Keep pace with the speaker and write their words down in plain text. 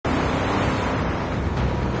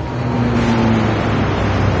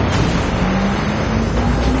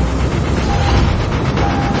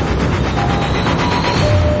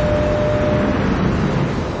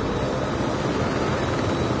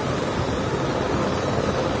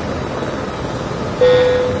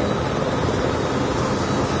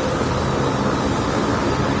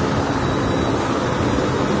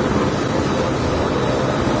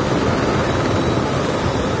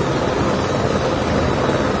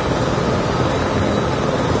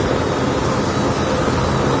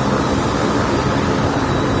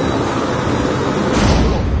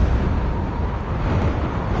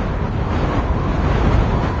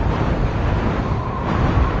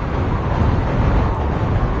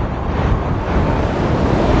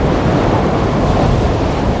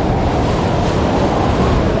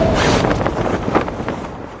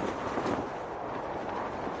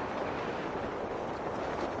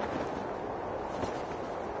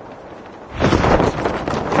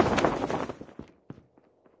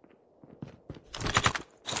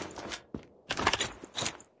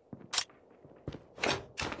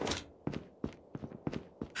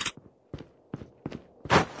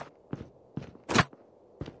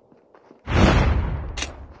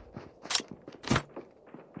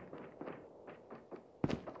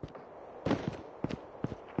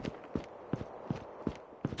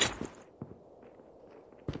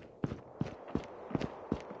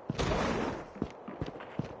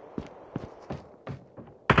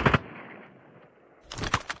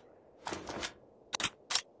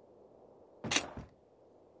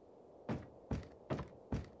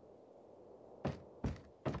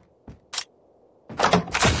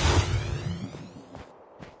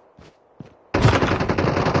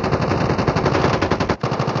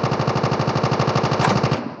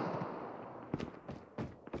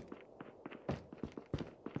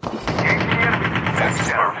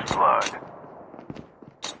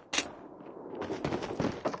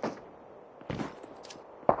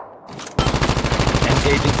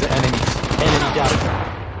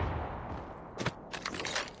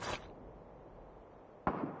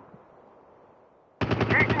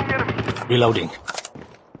Reloading.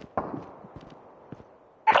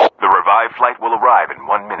 The revived flight will arrive in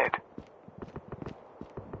 1 minute.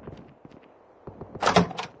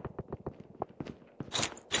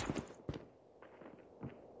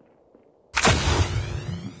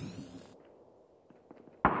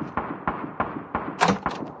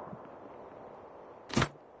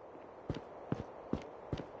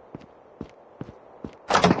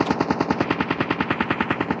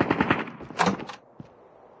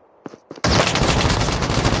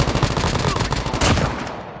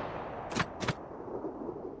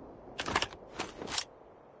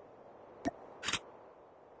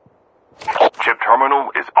 Chip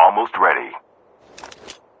terminal is almost ready.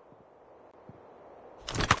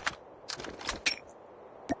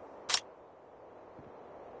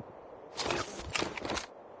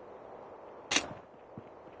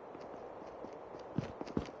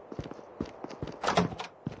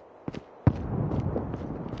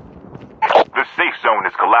 The safe zone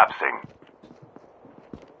is collapsing.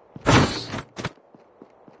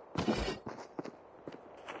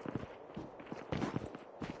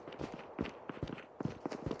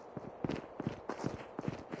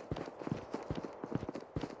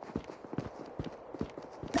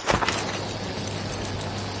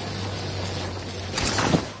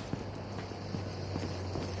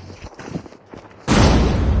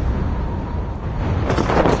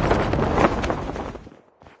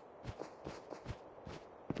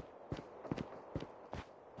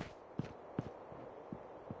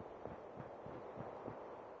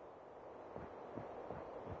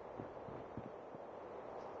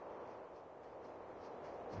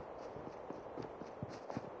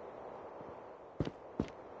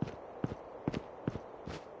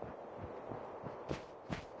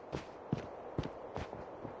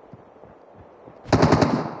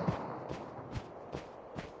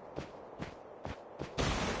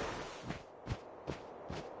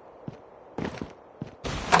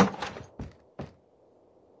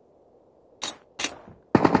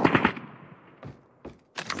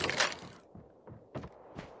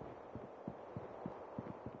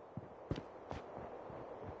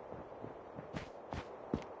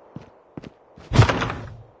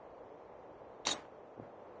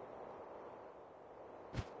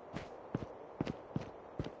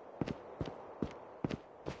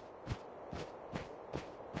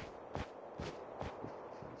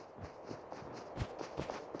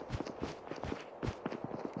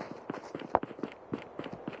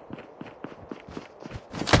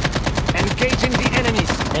 Engaging the enemies.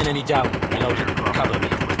 Enemy down. Reloading. Cover me.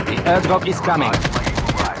 The airdrop is coming.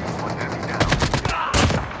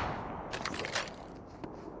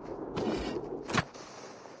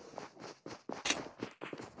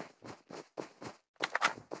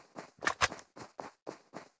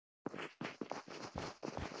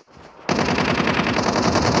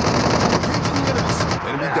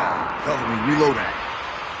 Enemy down. Cover me. Reloading.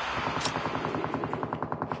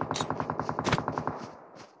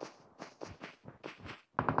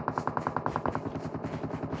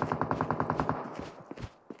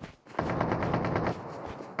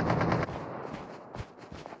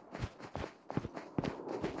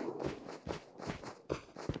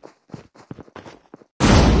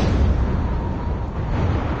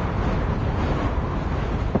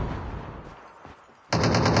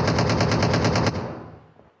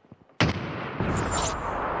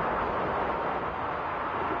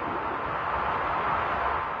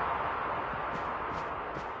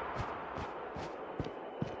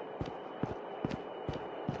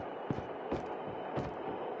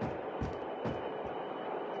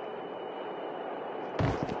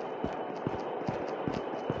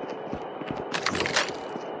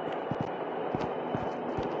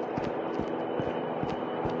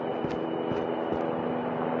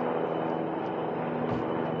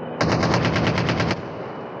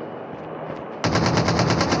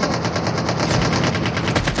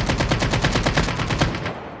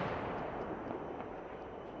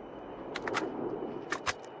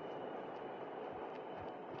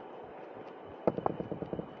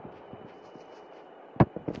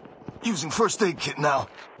 Using first aid kit now.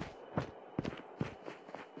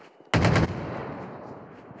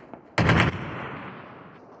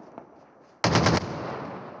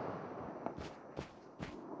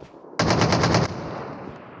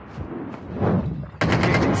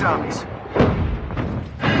 Engaging zombies.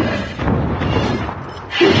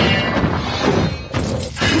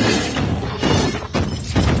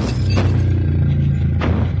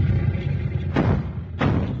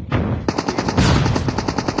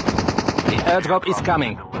 Airdrop is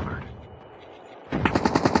coming.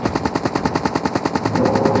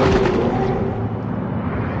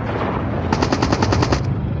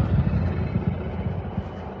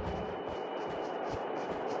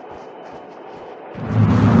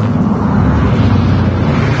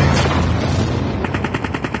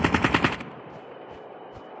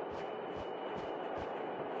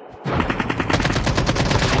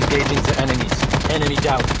 Enemy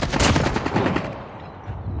down.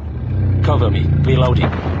 Cover me. Reloading.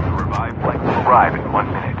 The revived flight will arrive in 1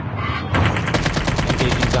 minute.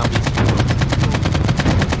 Engaging zombies.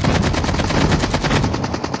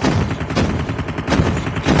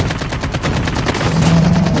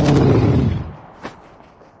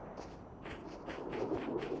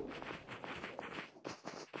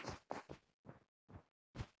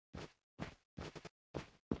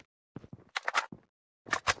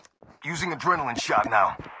 Using adrenaline shot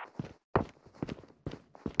now.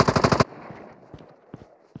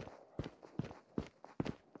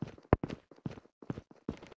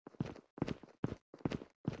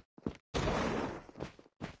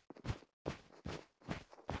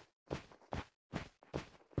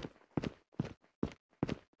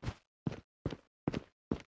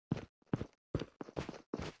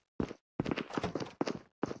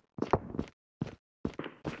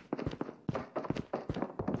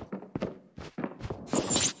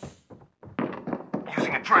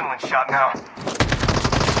 Using adrenaline shot now.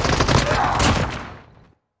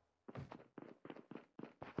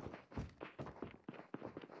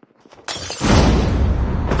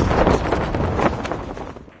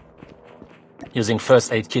 Using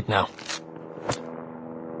first aid kit now.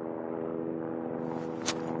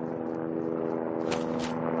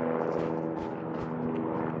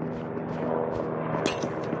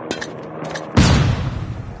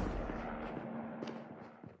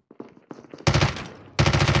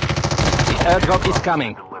 Airdrop is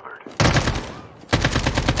coming. Delivered.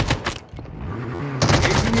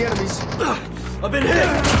 Engaging the enemies. I've been hit!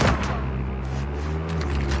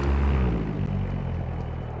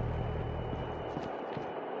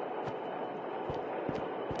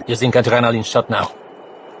 Using adrenaline shot now.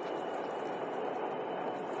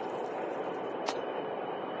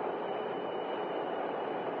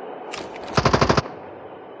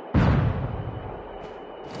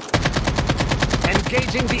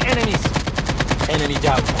 Engaging the enemies. Enemy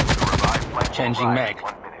down. The revived flight will Changing arrive mag. in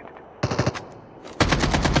 1 minute.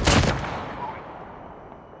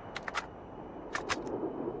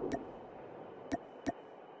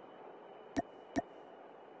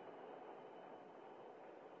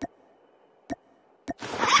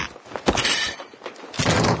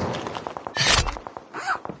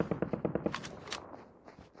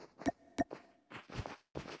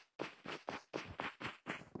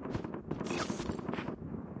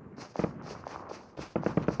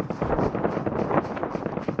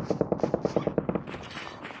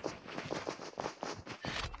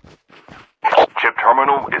 Chip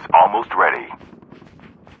terminal is almost ready.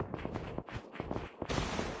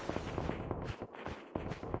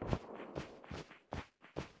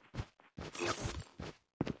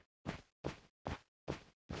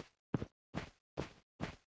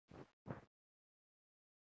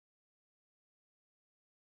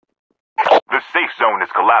 The safe zone is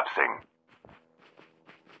collapsing.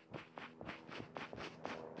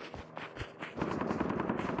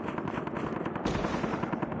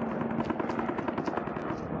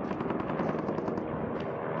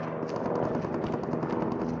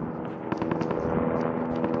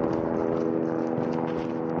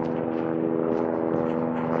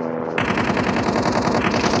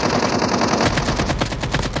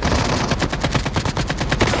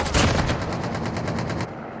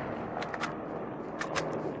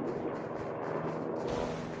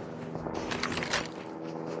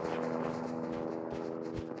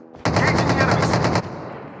 Engaging the enemies.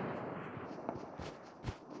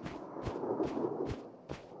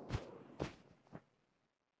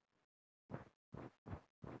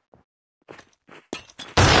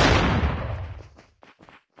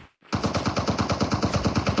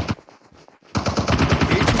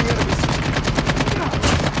 Engaging the enemies.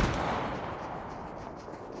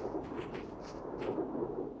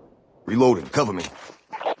 Reloading. Cover me.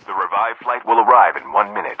 The revived flight will arrive in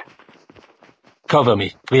 1 minute. Cover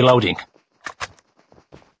me. Reloading.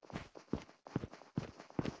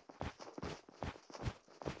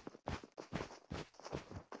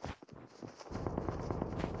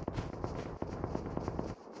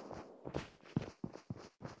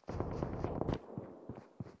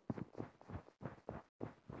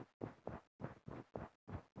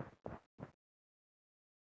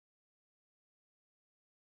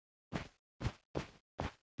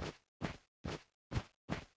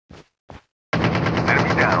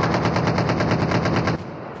 Enemy down.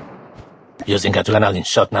 Using adrenaline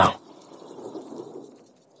shot now.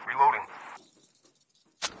 Reloading.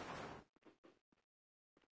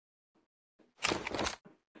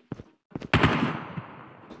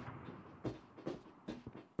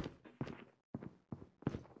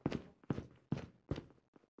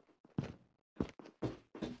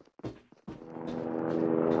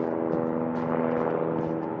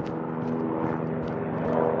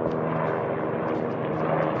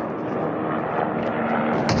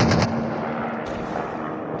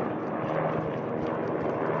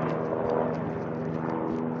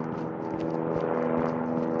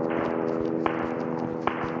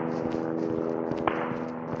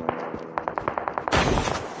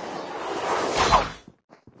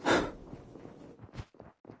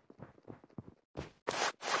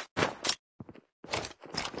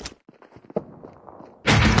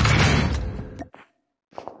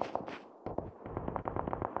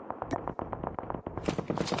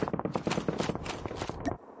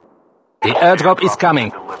 The airdrop is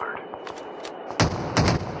coming. Delivered.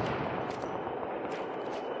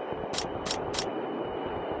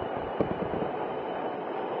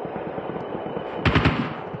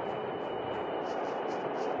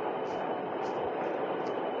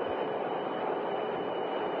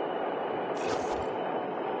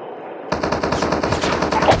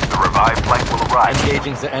 The revived flight will arrive.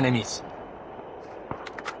 Engaging the enemies.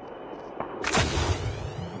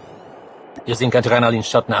 Using adrenaline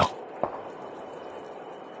shot now.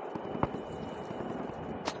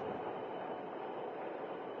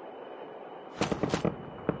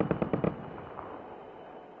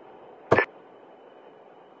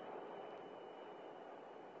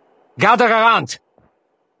 Gather around!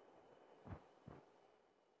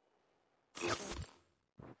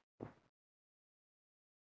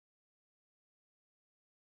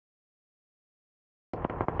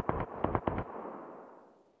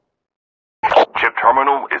 Chip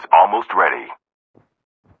terminal is almost ready.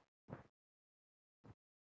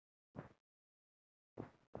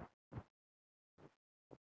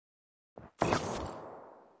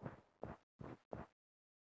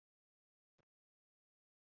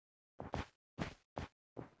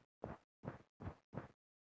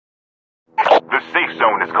 The safe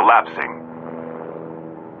zone is collapsing.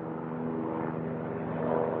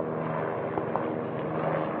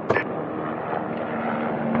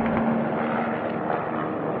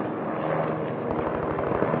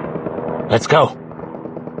 Let's go.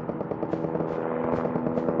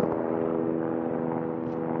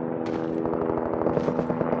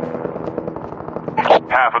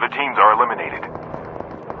 Half of the teams are eliminated.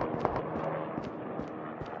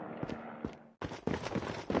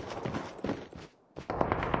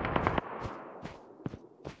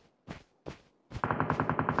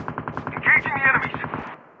 Engaging the enemies.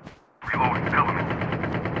 Reloading, cover me.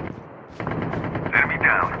 Enemy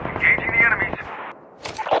down. Engaging the enemies.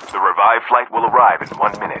 The revived flight will arrive in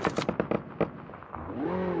 1 minute.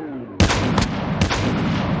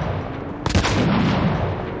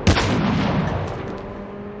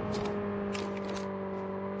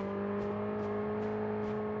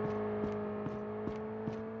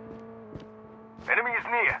 Enemy is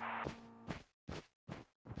near.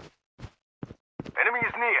 Enemy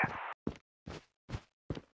is near.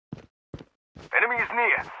 Enemy is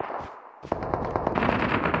near.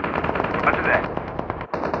 Under that.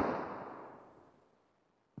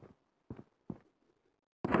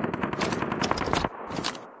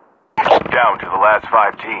 Down to the last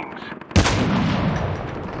 5 teams.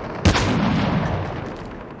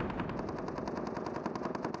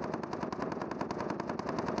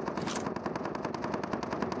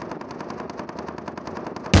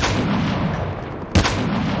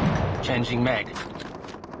 Changing mag.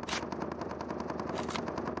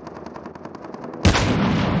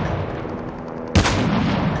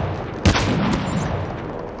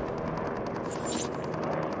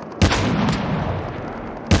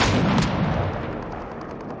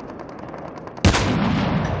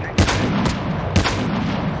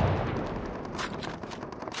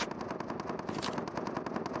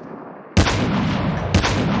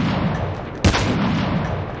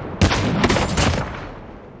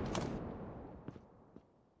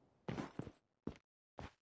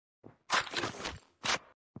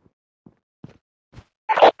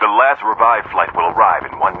 The last revived flight will arrive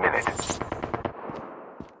in 1 minute.